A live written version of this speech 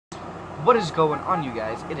What is going on, you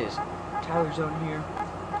guys? It is Tyler Zone here,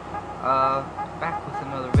 back with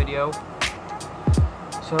another video.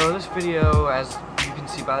 So this video, as you can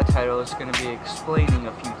see by the title, is going to be explaining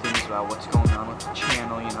a few things about what's going on with the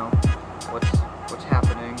channel. You know, what's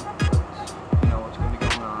happening, what's going to be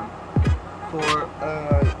going on,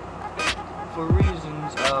 for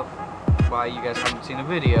reasons of why you guys haven't seen a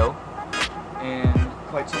video in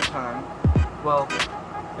quite some time. Well,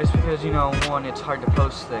 it's because, one, it's hard to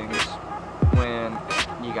post things when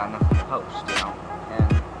you got nothing to post,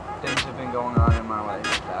 and things have been going on in my life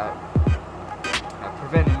that have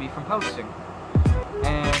prevented me from posting.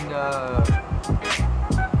 And,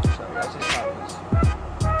 sorry guys, this happens.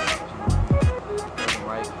 Wasn't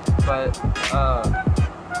right. But,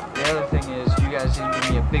 the other thing is, you guys didn't give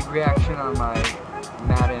me a big reaction on my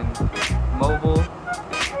Madden mobile,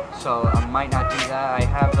 so I might not do that. I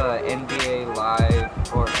have a NBA Live,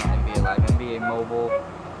 or not NBA Live, NBA mobile,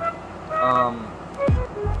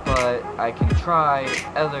 but I can try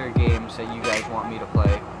other games that you guys want me to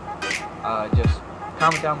play. Just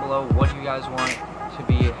comment down below what you guys want to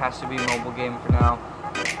be. It has to be a mobile game for now,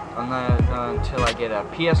 until I get a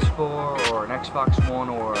PS4 or an Xbox One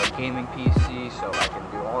or a gaming PC, so I can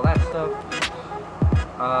do all that stuff.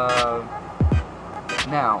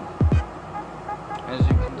 Now, as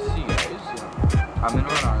you can see, guys, I'm in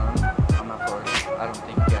Rhode Island. I'm not Florida. I don't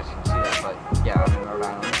think you guys can see that, but yeah, I'm in Rhode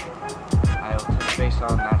Island. I'll touch base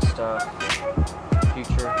on that stuff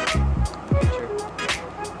future.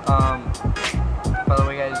 By the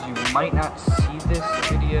way, guys, you might not see this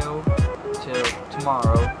video till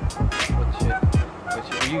tomorrow, which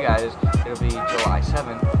for you guys it'll be July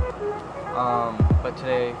 7th. But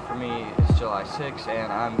today for me is July 6th,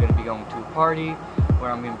 and I'm gonna be going to a party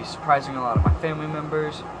where I'm gonna be surprising a lot of my family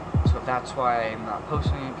members. So that's why I'm not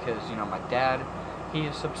posting it, because my dad, he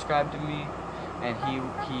is subscribed to me, and he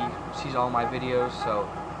sees all my videos. So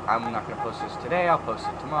I'm not gonna post this today. I'll post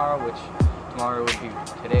it tomorrow, which tomorrow would be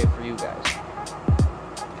today for you guys.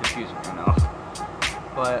 Confusing, I know.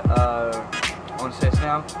 But I want to say this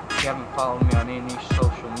now. If you haven't followed me on any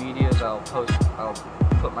social medias, I'll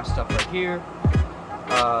put my stuff right here.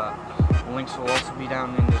 Links will also be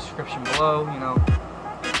down in the description below.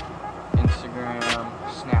 Instagram,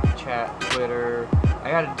 Snapchat, Twitter.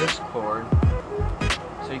 I got a Discord,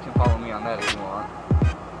 so you can follow me on that if you want.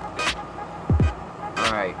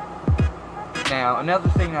 Alright. Now, another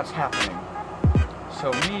thing that's happening.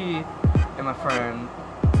 So me and my friend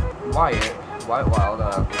Wyatt Wilde,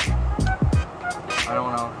 I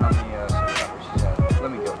don't know how many subscribers he's at.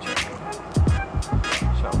 Let me go check.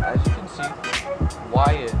 So, as you can see,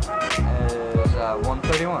 Wyatt is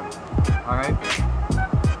 131. Alright?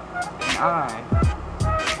 And I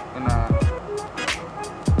am at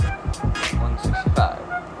 165.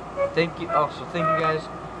 Thank you guys.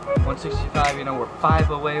 165, we're 5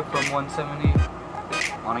 away from 170.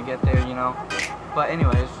 Want to get there, But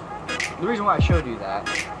anyways, the reason why I showed you that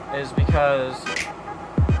is because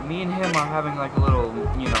me and him are having like a little,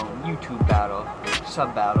 YouTube battle,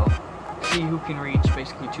 sub battle. See who can reach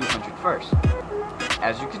basically 200 first.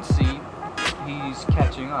 As you can see, he's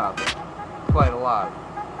catching up quite a lot.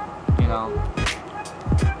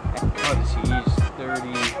 What is he? He's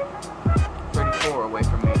 34 away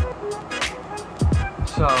from me.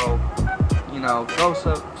 So, go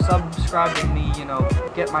subscribe to me,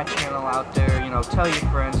 get my channel out there, tell your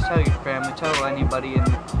friends, tell your family, tell anybody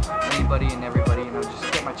and everybody,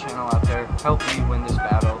 just get my channel out there, help me win this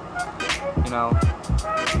battle.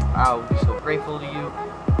 I'll be so grateful to you.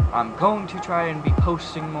 I'm going to try and be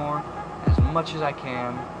posting more, as much as I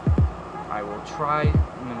can. I will try,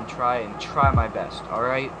 I'm going to try my best,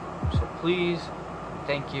 alright? So please,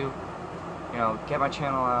 thank you, get my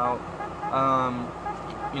channel out.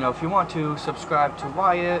 If you want to subscribe to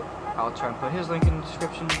Wyatt, I'll try and put his link in the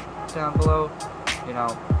description down below.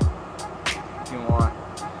 If you want,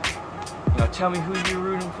 tell me who you're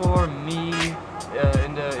rooting for. Me,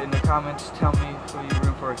 in the comments, tell me who you're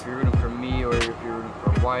rooting for. If you're rooting for me, or if you're rooting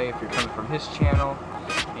for Wyatt, if you're coming from his channel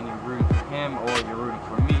and you're rooting for him, or you're rooting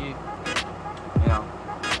for me.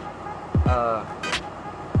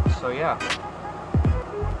 So yeah.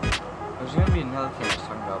 There's gonna be another thing I was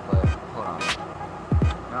talking about, but hold on.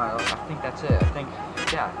 No, I think that's it. I think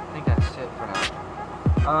that's it for now.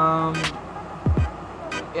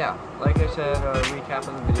 Yeah, like I said, recap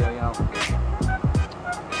of the video,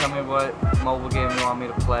 tell me what mobile game you want me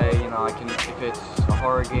to play. I can, if it's a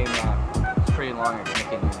horror game that's pretty long, I can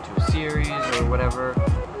make it into a series or whatever.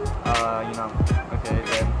 Okay,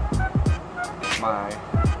 then my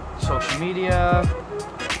social media,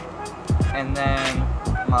 and then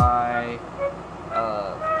my,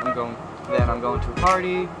 I'm going Then I'm going to a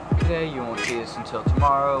party today. You won't see this until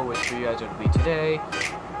tomorrow, which for you guys would be today.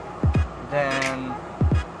 Then,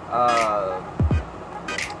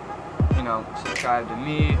 you know, subscribe to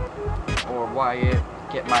me or Wyatt.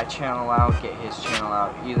 Get my channel out, get his channel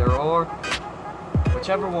out, either or.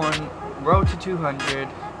 Whichever one. Road to 200.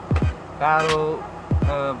 Battle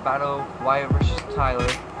Wyatt versus Tyler.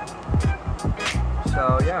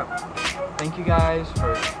 So yeah, thank you guys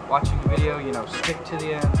for watching the video. You know, stick to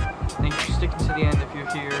the end. Thank you for sticking to the end if you're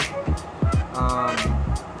here.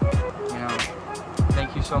 You know,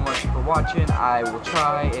 thank you so much for watching. I will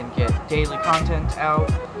try and get daily content out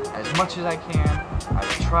as much as I can. I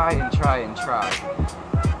will try and try and try.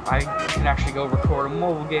 I can actually go record a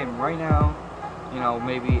mobile game right now. You know,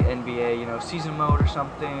 maybe NBA, you know, season mode or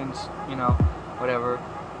something, you know, whatever.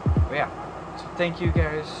 But yeah, so thank you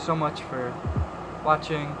guys so much for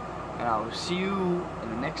watching, and I'll see you in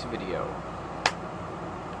the next video.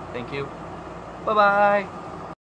 Thank you. Bye-bye.